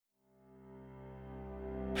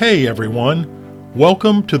Hey everyone,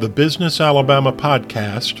 welcome to the Business Alabama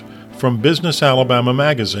podcast from Business Alabama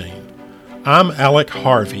Magazine. I'm Alec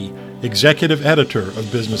Harvey, Executive Editor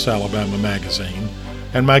of Business Alabama Magazine,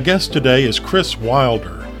 and my guest today is Chris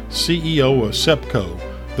Wilder, CEO of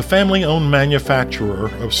SEPCO, the family-owned manufacturer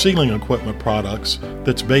of ceiling equipment products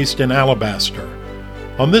that's based in Alabaster.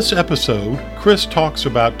 On this episode, Chris talks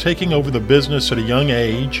about taking over the business at a young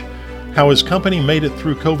age, how his company made it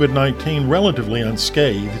through COVID-19 relatively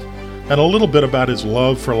unscathed, and a little bit about his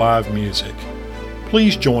love for live music.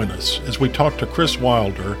 Please join us as we talk to Chris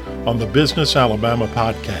Wilder on the Business Alabama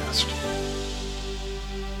podcast.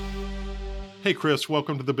 Hey Chris,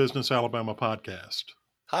 welcome to the Business Alabama podcast.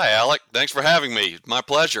 Hi Alec, thanks for having me. My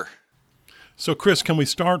pleasure. So Chris, can we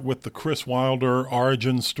start with the Chris Wilder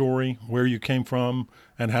origin story, where you came from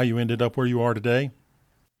and how you ended up where you are today?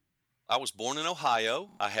 I was born in Ohio.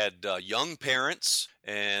 I had young parents,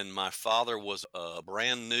 and my father was a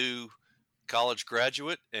brand new college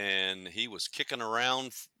graduate, and he was kicking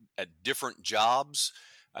around at different jobs.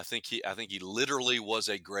 I think he literally was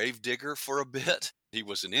a grave digger for a bit. He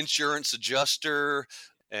was an insurance adjuster,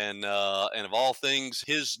 and of all things,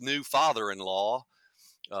 his new father-in-law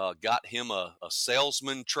got him a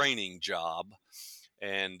salesman training job.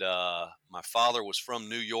 And my father was from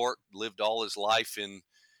New York, lived all his life in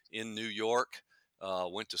New York,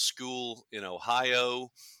 went to school in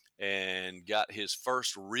Ohio, and got his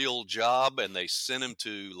first real job, and they sent him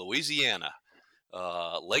to Louisiana,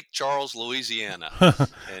 Lake Charles, Louisiana.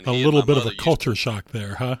 And A little bit of a culture shock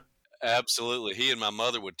there, huh? Absolutely. He and my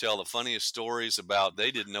mother would tell the funniest stories about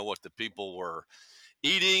they didn't know what the people were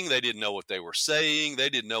eating, they didn't know what they were saying, they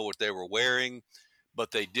didn't know what they were wearing,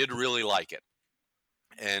 but they did really like it.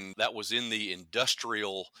 And that was in the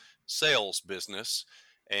industrial sales business.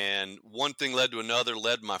 And one thing led to another,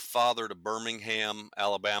 led my father to Birmingham,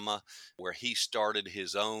 Alabama, where he started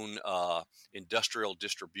his own industrial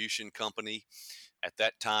distribution company. At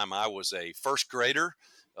that time, I was a first grader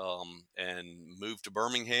and moved to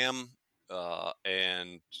Birmingham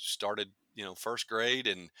and started first grade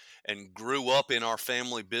and grew up in our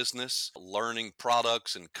family business, learning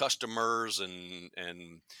products and customers and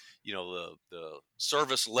the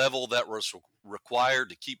service level that was required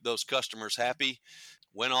to keep those customers happy.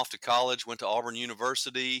 Went off to college, went to Auburn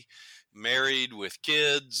University, married with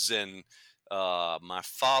kids, and my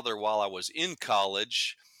father, while I was in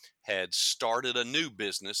college, had started a new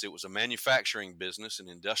business. It was a manufacturing business, an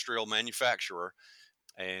industrial manufacturer,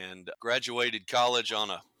 and graduated college on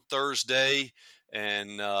a Thursday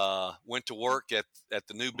and went to work at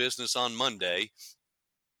the new business on Monday,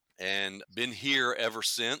 and been here ever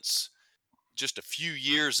since. Just a few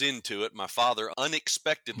years into it, my father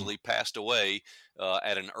unexpectedly passed away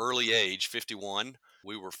at an early age, 51.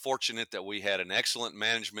 We were fortunate that we had an excellent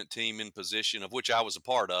management team in position, of which I was a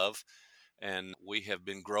part of, and we have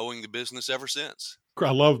been growing the business ever since.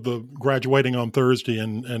 I love the graduating on Thursday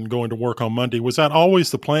and going to work on Monday. Was that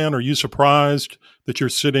always the plan? Are you surprised that you're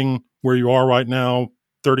sitting where you are right now,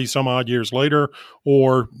 30 some odd years later,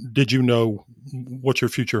 or did you know what your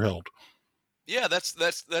future held? Yeah,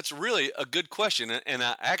 that's really a good question, and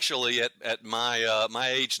I actually at my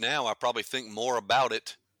age now, I probably think more about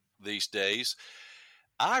it these days.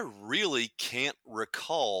 I really can't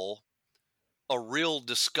recall a real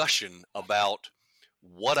discussion about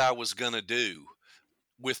what I was going to do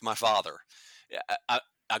with my father.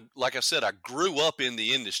 Like I said, I grew up in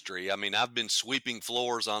the industry. I mean, I've been sweeping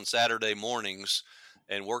floors on Saturday mornings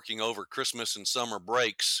and working over Christmas and summer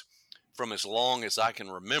breaks from as long as I can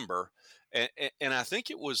remember. And I think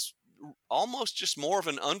it was almost just more of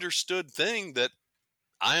an understood thing that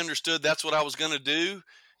I understood that's what I was going to do.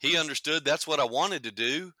 He understood that's what I wanted to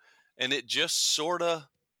do. And it just sort of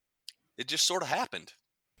happened.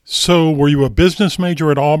 So were you a business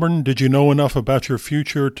major at Auburn? Did you know enough about your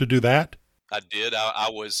future to do that? I did. I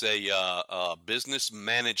was a business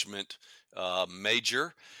management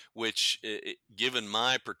major, which, given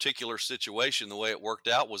my particular situation, the way it worked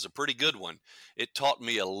out, was a pretty good one. It taught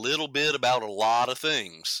me a little bit about a lot of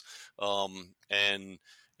things, and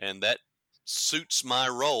that suits my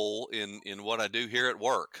role in what I do here at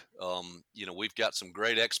work. We've got some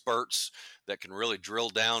great experts that can really drill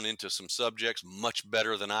down into some subjects much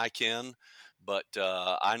better than I can, but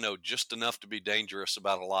I know just enough to be dangerous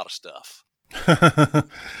about a lot of stuff.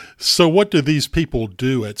 So what do these people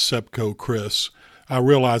do at SEPCO, Chris? I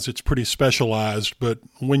realize it's pretty specialized, but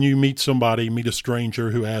when you meet a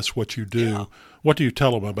stranger who asks what you do, What do you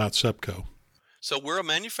tell them about SEPCO? So we're a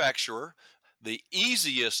manufacturer. The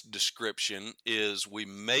easiest description is we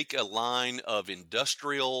make a line of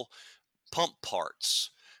industrial pump parts.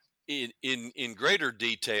 In greater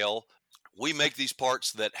detail, We make these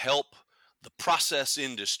parts that help the process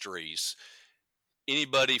industries,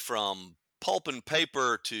 anybody from pulp and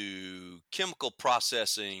paper to chemical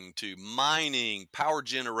processing to mining, power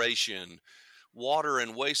generation, water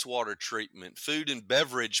and wastewater treatment, food and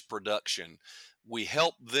beverage production. We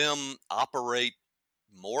help them operate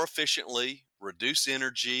more efficiently, reduce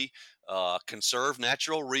energy, conserve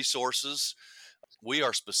natural resources. We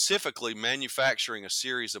are specifically manufacturing a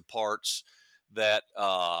series of parts that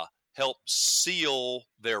help seal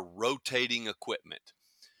their rotating equipment,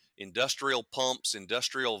 industrial pumps,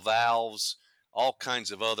 industrial valves, all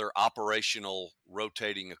kinds of other operational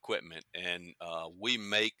rotating equipment. And we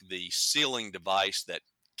make the sealing device that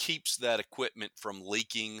keeps that equipment from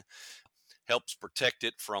leaking, helps protect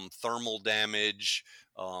it from thermal damage,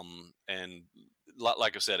 and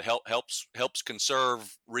like I said, helps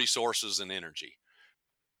conserve resources and energy.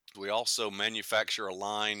 We also manufacture a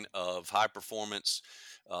line of high performance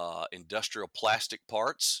industrial plastic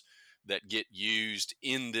parts that get used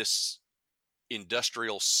in this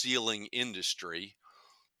industrial sealing industry.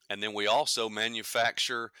 And then we also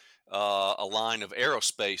manufacture a line of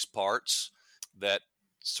aerospace parts that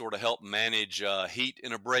sort of help manage heat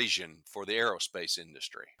and abrasion for the aerospace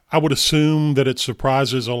industry. I would assume that it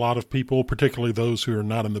surprises a lot of people, particularly those who are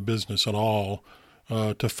not in the business at all,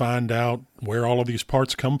 to find out where all of these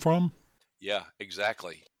parts come from. Yeah,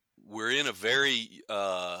 exactly. We're in a very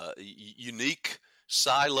unique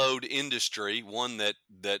siloed industry, one that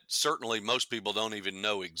certainly most people don't even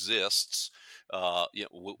know exists.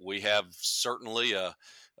 We have certainly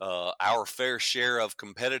our fair share of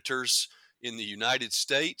competitors in the United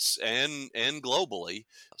States and globally.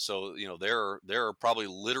 So there are probably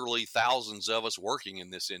literally thousands of us working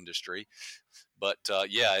in this industry. But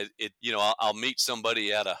I'll meet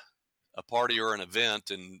somebody at a party or an event,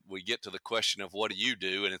 and we get to the question of what do you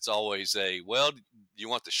do, and it's always well, do you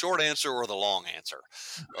want the short answer or the long answer?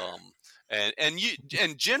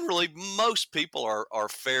 And generally most people are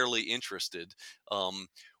fairly interested.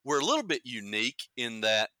 We're a little bit unique in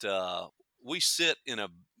that we sit in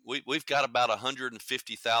we've got about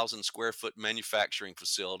 150,000 square foot manufacturing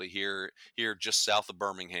facility here just south of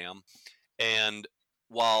Birmingham. And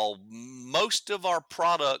while most of our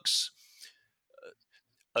products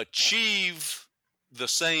achieve the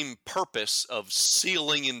same purpose of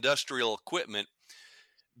sealing industrial equipment,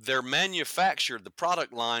 the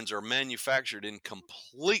product lines are manufactured in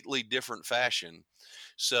completely different fashion.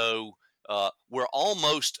 So we're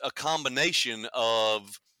almost a combination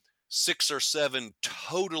of 6 or 7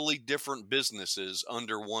 totally different businesses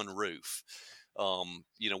under one roof.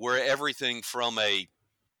 We're everything from a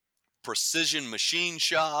precision machine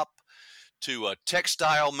shop to a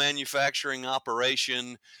textile manufacturing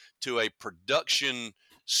operation to a production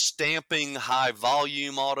stamping high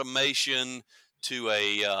volume automation to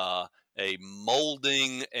a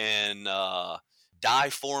molding and die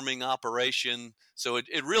forming operation. So it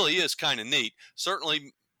really is kind of neat.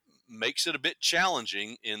 Certainly makes it a bit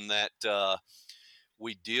challenging in that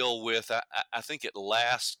we deal with, I think at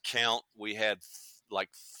last count, we had like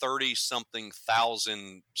 30 something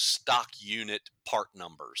thousand stock unit part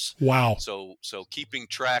numbers. Wow. So keeping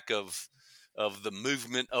track of the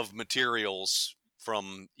movement of materials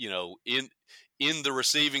from, in the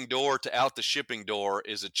receiving door to out the shipping door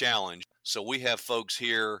is a challenge. So we have folks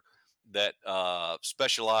here that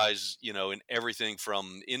specialize, in everything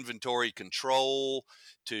from inventory control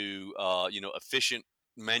to, efficient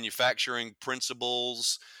manufacturing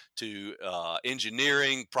principles to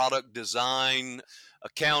engineering, product design,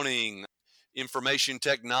 accounting, information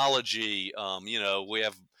technology.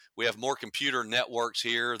 We have more computer networks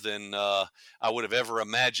here than I would have ever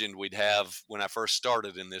imagined we'd have when I first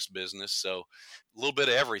started in this business. So a little bit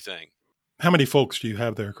of everything. How many folks do you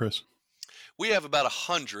have there, Chris? We have about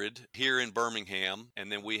 100 here in Birmingham,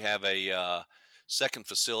 and then we have a second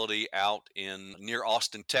facility out near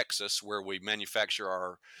Austin, Texas, where we manufacture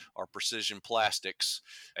our precision plastics,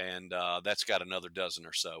 and that's got another dozen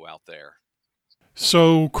or so out there.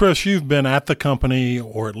 So, Chris, you've been at the company,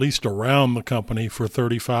 or at least around the company, for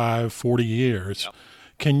 35, 40 years. Yep.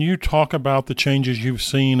 Can you talk about the changes you've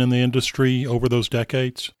seen in the industry over those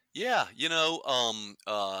decades? Yeah,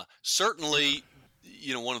 certainly,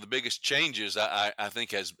 one of the biggest changes I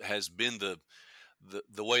think has been the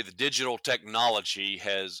way the digital technology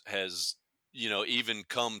has even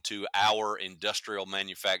come to our industrial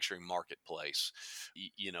manufacturing marketplace.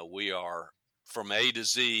 We are from A to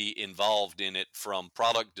Z involved in it, from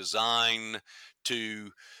product design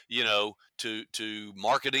to to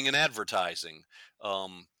marketing and advertising.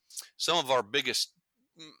 Some of our biggest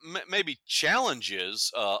maybe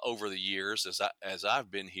challenges over the years as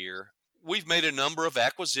I've been here we've made a number of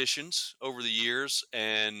acquisitions over the years,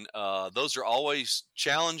 and those are always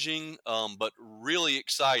challenging, but really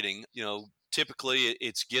exciting. Typically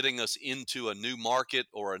it's getting us into a new market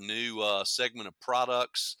or a new segment of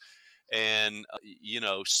products. And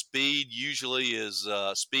speed usually is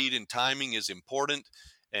speed and timing is important,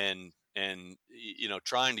 and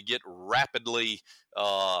trying to get rapidly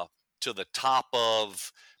uh, to the top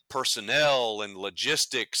of personnel and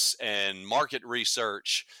logistics and market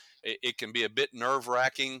research. It can be a bit nerve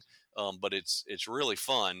wracking, but it's really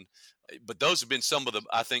fun. But those have been some of the,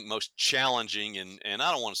 I think, most challenging and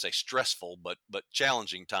I don't want to say stressful, but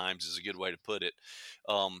challenging times is a good way to put it.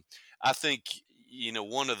 I think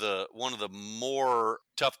one of the more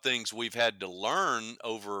tough things we've had to learn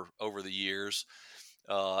over the years,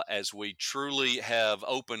 as we truly have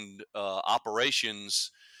opened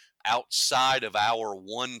operations outside of our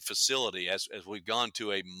one facility, as we've gone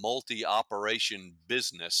to a multi-operation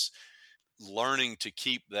business, learning to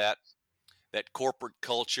keep that corporate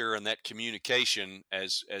culture and that communication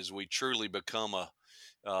as we truly become a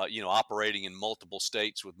operating in multiple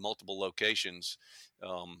states with multiple locations.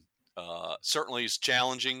 um, Certainly is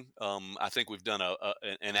challenging. I think we've done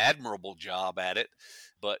an admirable job at it,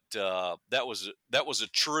 but that was a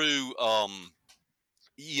true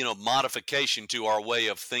modification to our way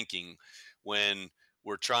of thinking when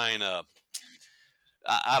we're trying to,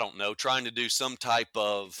 I don't know, trying to do some type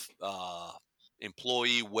of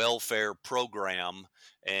employee welfare program,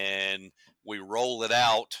 and we roll it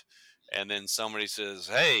out, and then somebody says,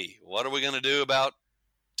 "Hey, what are we going to do about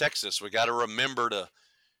Texas? We got to remember to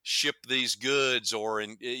ship these goods," or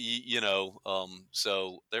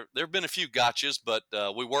so there have been a few gotchas, but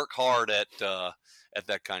we work hard at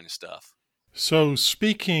that kind of stuff. So,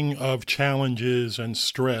 speaking of challenges and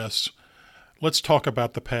stress, let's talk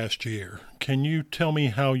about the past year. Can you tell me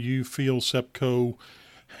how you feel SEPCO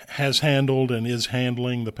has handled and is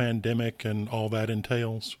handling the pandemic and all that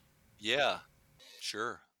entails? Yeah,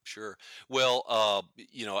 sure. Well,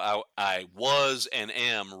 I was and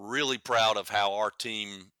am really proud of how our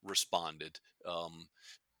team responded,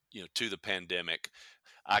 to the pandemic.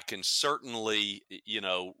 I can certainly,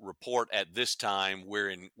 report at this time we're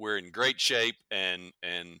in great shape, and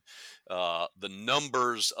the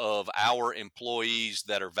numbers of our employees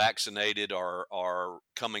that are vaccinated are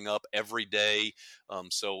coming up every day.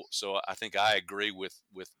 So I think I agree with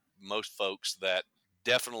most folks that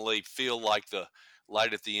definitely feel like the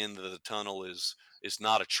light at the end of the tunnel is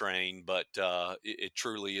not a train, but it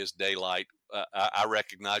truly is daylight. I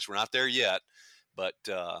recognize we're not there yet, but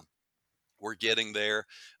we're getting there.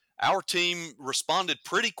 Our team responded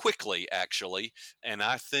pretty quickly, actually, and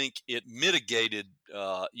I think it mitigated,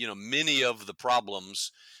 many of the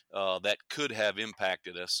problems that could have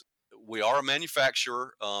impacted us. We are a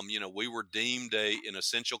manufacturer. We were deemed an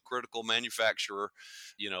essential critical manufacturer,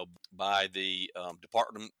 by the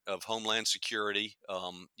Department of Homeland Security,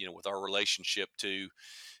 with our relationship to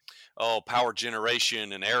power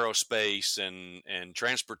generation and aerospace and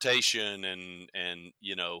transportation and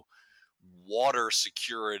water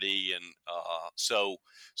security, and so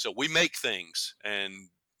we make things, and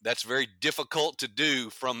that's very difficult to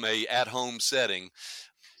do from a at home setting.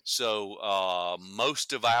 So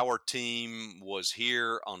most of our team was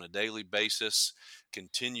here on a daily basis,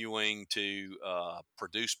 continuing to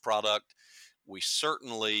produce product. We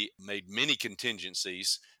certainly made many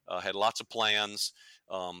contingencies, had lots of plans.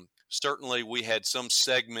 Certainly, we had some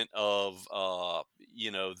segment of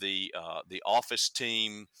the office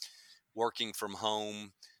team working from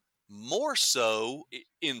home, more so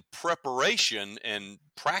in preparation and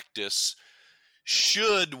practice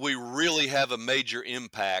should we really have a major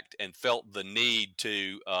impact and felt the need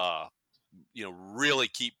to really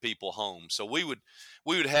keep people home. So we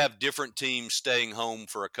would have different teams staying home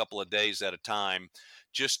for a couple of days at a time,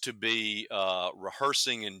 just to be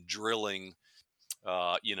rehearsing and drilling,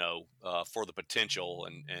 for the potential,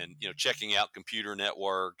 and checking out computer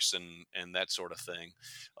networks and that sort of thing.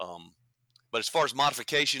 But as far as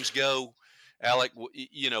modifications go, Alec,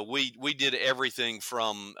 we did everything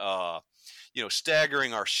from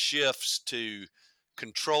staggering our shifts to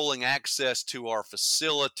controlling access to our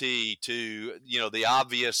facility to the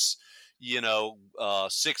obvious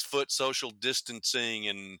 6 foot social distancing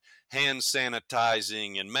and hand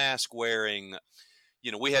sanitizing and mask wearing.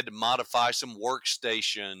 We had to modify some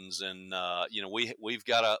workstations, and we've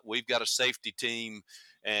got a safety team,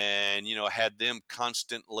 and had them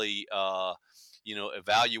constantly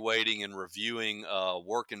evaluating and reviewing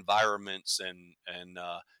work environments, and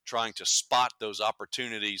trying to spot those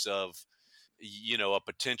opportunities of a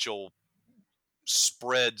potential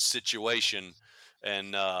spread situation.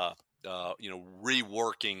 And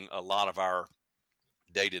reworking a lot of our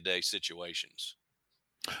day-to-day situations.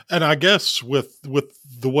 And I guess with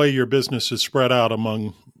the way your business is spread out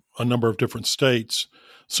among a number of different states,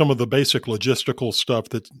 some of the basic logistical stuff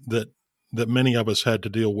that many of us had to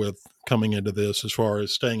deal with coming into this, as far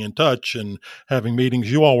as staying in touch and having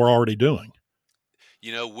meetings, you all were already doing.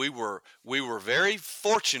 We were very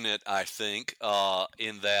fortunate, I think,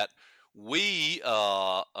 in that we,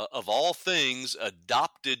 of all things,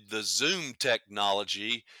 adopted the Zoom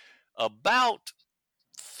technology about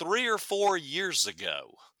 3 or 4 years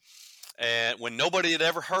ago, and when nobody had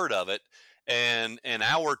ever heard of it. And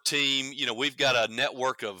our team, we've got a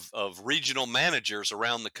network of regional managers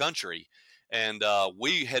around the country, and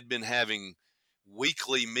we had been having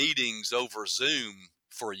weekly meetings over Zoom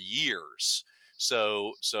for years.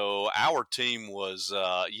 So our team was,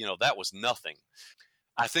 that was nothing.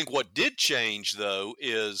 I think what did change, though,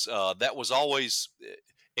 is that was always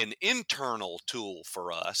an internal tool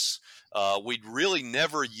for us. We'd really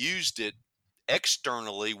never used it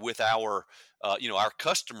externally with our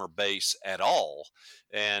customer base at all.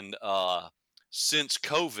 And since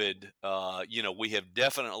COVID, we have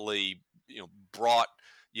definitely brought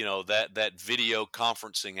that video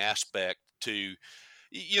conferencing aspect to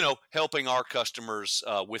helping our customers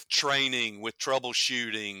with training, with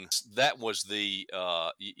troubleshooting. That was the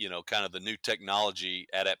kind of the new technology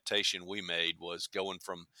adaptation we made, was going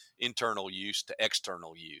from internal use to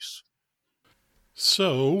external use.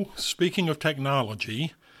 So, speaking of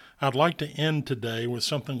technology, I'd like to end today with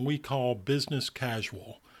something we call business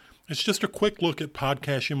casual. It's just a quick look at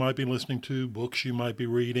podcasts you might be listening to, books you might be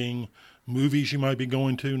reading, movies you might be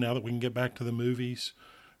going to now that we can get back to the movies.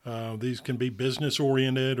 These can be business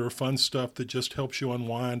oriented or fun stuff that just helps you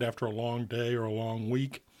unwind after a long day or a long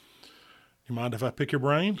week. You mind if I pick your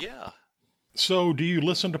brain? Yeah. So, do you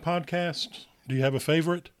listen to podcasts? Do you have a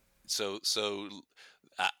favorite? So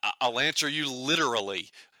I'll answer you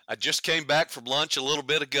literally. I just came back from lunch a little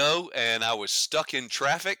bit ago, and I was stuck in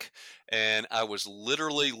traffic, and I was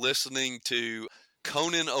literally listening to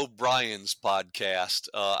Conan O'Brien's podcast.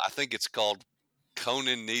 I think it's called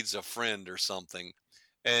Conan Needs a Friend or something.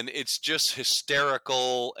 And it's just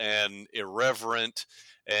hysterical and irreverent.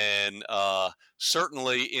 And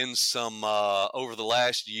certainly in some, over the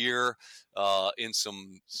last year, in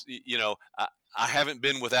some, I haven't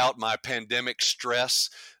been without my pandemic stress.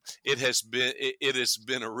 It has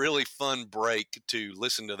been a really fun break to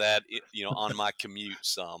listen to that, on my commute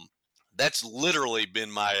some. That's literally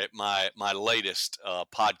been my latest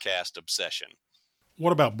podcast obsession.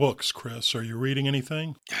 What about books, Chris? Are you reading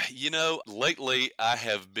anything? Lately I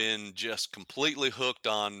have been just completely hooked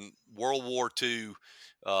on World War II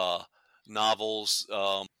novels.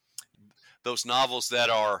 Those novels that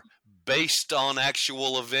are based on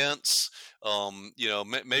actual events.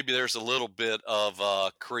 Maybe there's a little bit of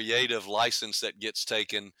creative license that gets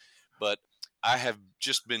taken, but I have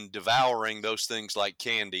just been devouring those things like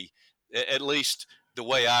candy. At least the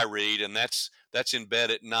way I read, and that's in bed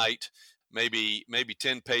at night, maybe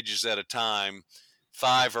 10 pages at a time,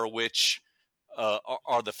 five or which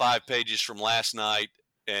are the 5 pages from last night,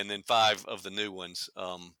 and then five of the new ones.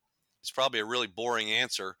 It's probably a really boring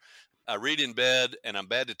answer. I read in bed, and I'm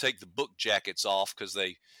bad to take the book jackets off because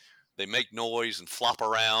they make noise and flop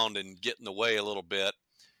around and get in the way a little bit.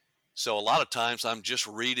 So a lot of times I'm just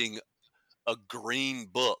reading a green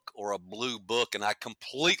book or a blue book, and I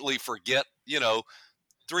completely forget,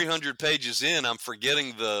 300 pages in, I'm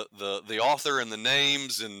forgetting the author and the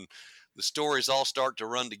names, and the stories all start to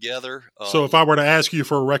run together. So if I were to ask you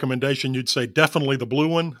for a recommendation, you'd say definitely the blue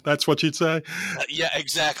one? That's what you'd say? Yeah,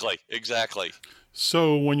 exactly.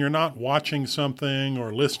 So when you're not watching something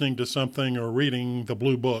or listening to something or reading the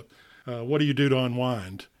blue book, what do you do to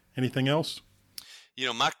unwind? Anything else?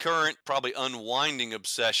 My current probably unwinding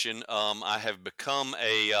obsession, I have become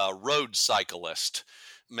a road cyclist.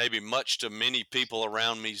 Maybe much to many people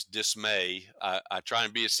around me's dismay. I try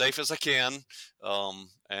and be as safe as I can, but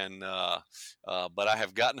I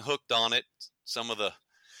have gotten hooked on it. Some of the,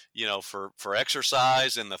 for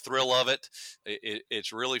exercise and the thrill of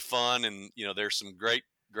it's really fun. And there's some great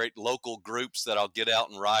local groups that I'll get out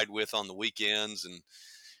and ride with on the weekends, and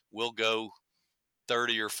we'll go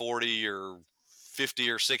 30 or 40 or 50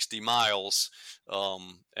 or 60 miles.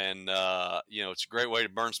 It's a great way to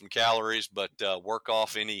burn some calories, but work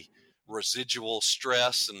off any residual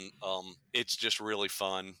stress. And it's just really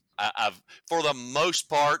fun. I've, for the most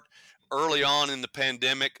part, early on in the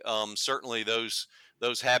pandemic, certainly those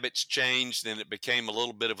habits changed, and it became a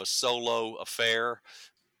little bit of a solo affair.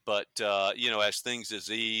 But as things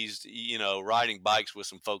has eased, riding bikes with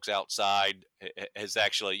some folks outside has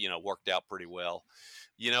actually, worked out pretty well.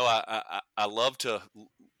 I love to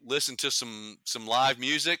listen to some live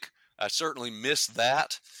music. I certainly miss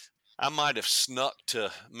that. I might have snuck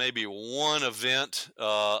to maybe one event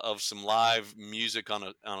of some live music on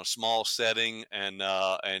a small setting, and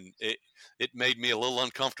it made me a little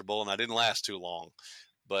uncomfortable, and I didn't last too long.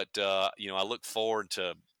 But I look forward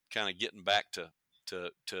to kind of getting back to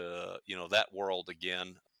that world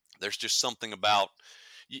again. There's just something about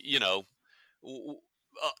w-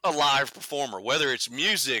 a live performer, whether it's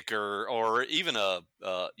music or even a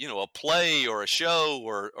play or a show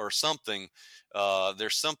or something.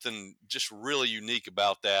 There's something just really unique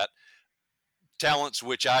about that. Talents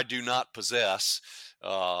which I do not possess,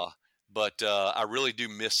 but I really do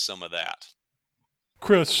miss some of that.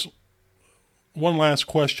 Chris, one last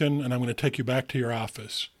question, and I'm going to take you back to your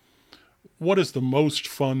office. What is the most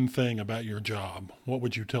fun thing about your job? What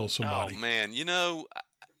would you tell somebody? Oh man,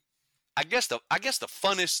 I guess the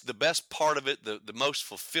funnest, the best part of it, the most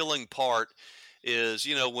fulfilling part is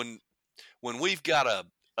when we've got a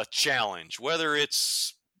challenge, whether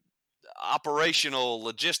it's operational,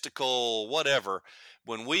 logistical, whatever,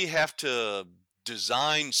 when we have to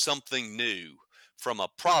design something new from a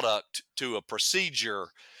product to a procedure.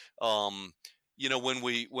 When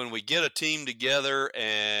we get a team together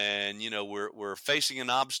and we're facing an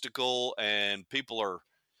obstacle and people are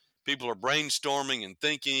brainstorming and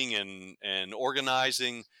thinking and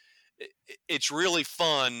organizing. It's really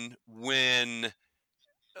fun when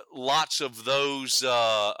lots of those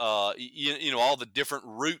all the different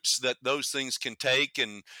routes that those things can take,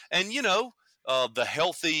 and the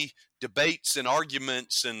healthy debates and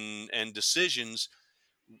arguments and decisions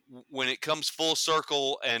when it comes full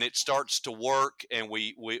circle and it starts to work, and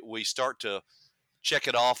we start to check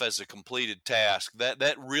it off as a completed task.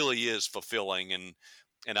 That really is fulfilling,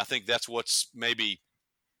 and I think that's what's maybe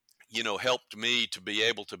helped me to be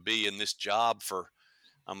able to be in this job for,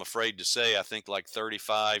 I'm afraid to say, I think like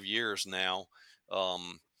 35 years now.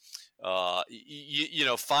 um,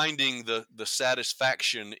 Finding the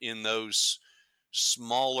satisfaction in those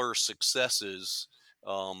smaller successes.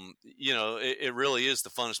 It really is the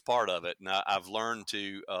funnest part of it, and I've learned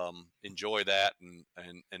to enjoy that,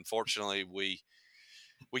 and fortunately we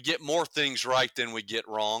get more things right than we get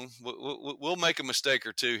wrong. We'll make a mistake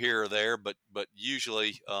or two here or there, but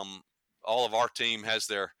usually all of our team has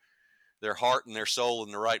their heart and their soul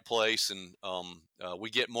in the right place, and we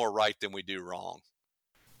get more right than we do wrong.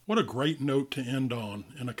 What a great note to end on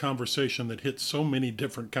in a conversation that hits so many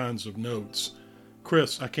different kinds of notes.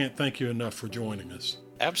 Chris, I can't thank you enough for joining us.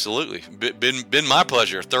 Absolutely. Been my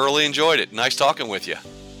pleasure. Thoroughly enjoyed it. Nice talking with you.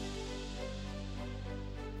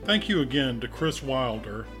 Thank you again to Chris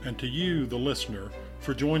Wilder and to you, the listener,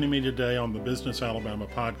 for joining me today on the Business Alabama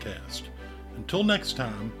podcast. Until next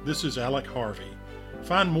time, this is Alec Harvey.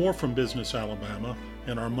 Find more from Business Alabama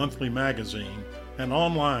in our monthly magazine and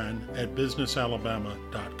online at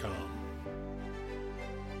businessalabama.com.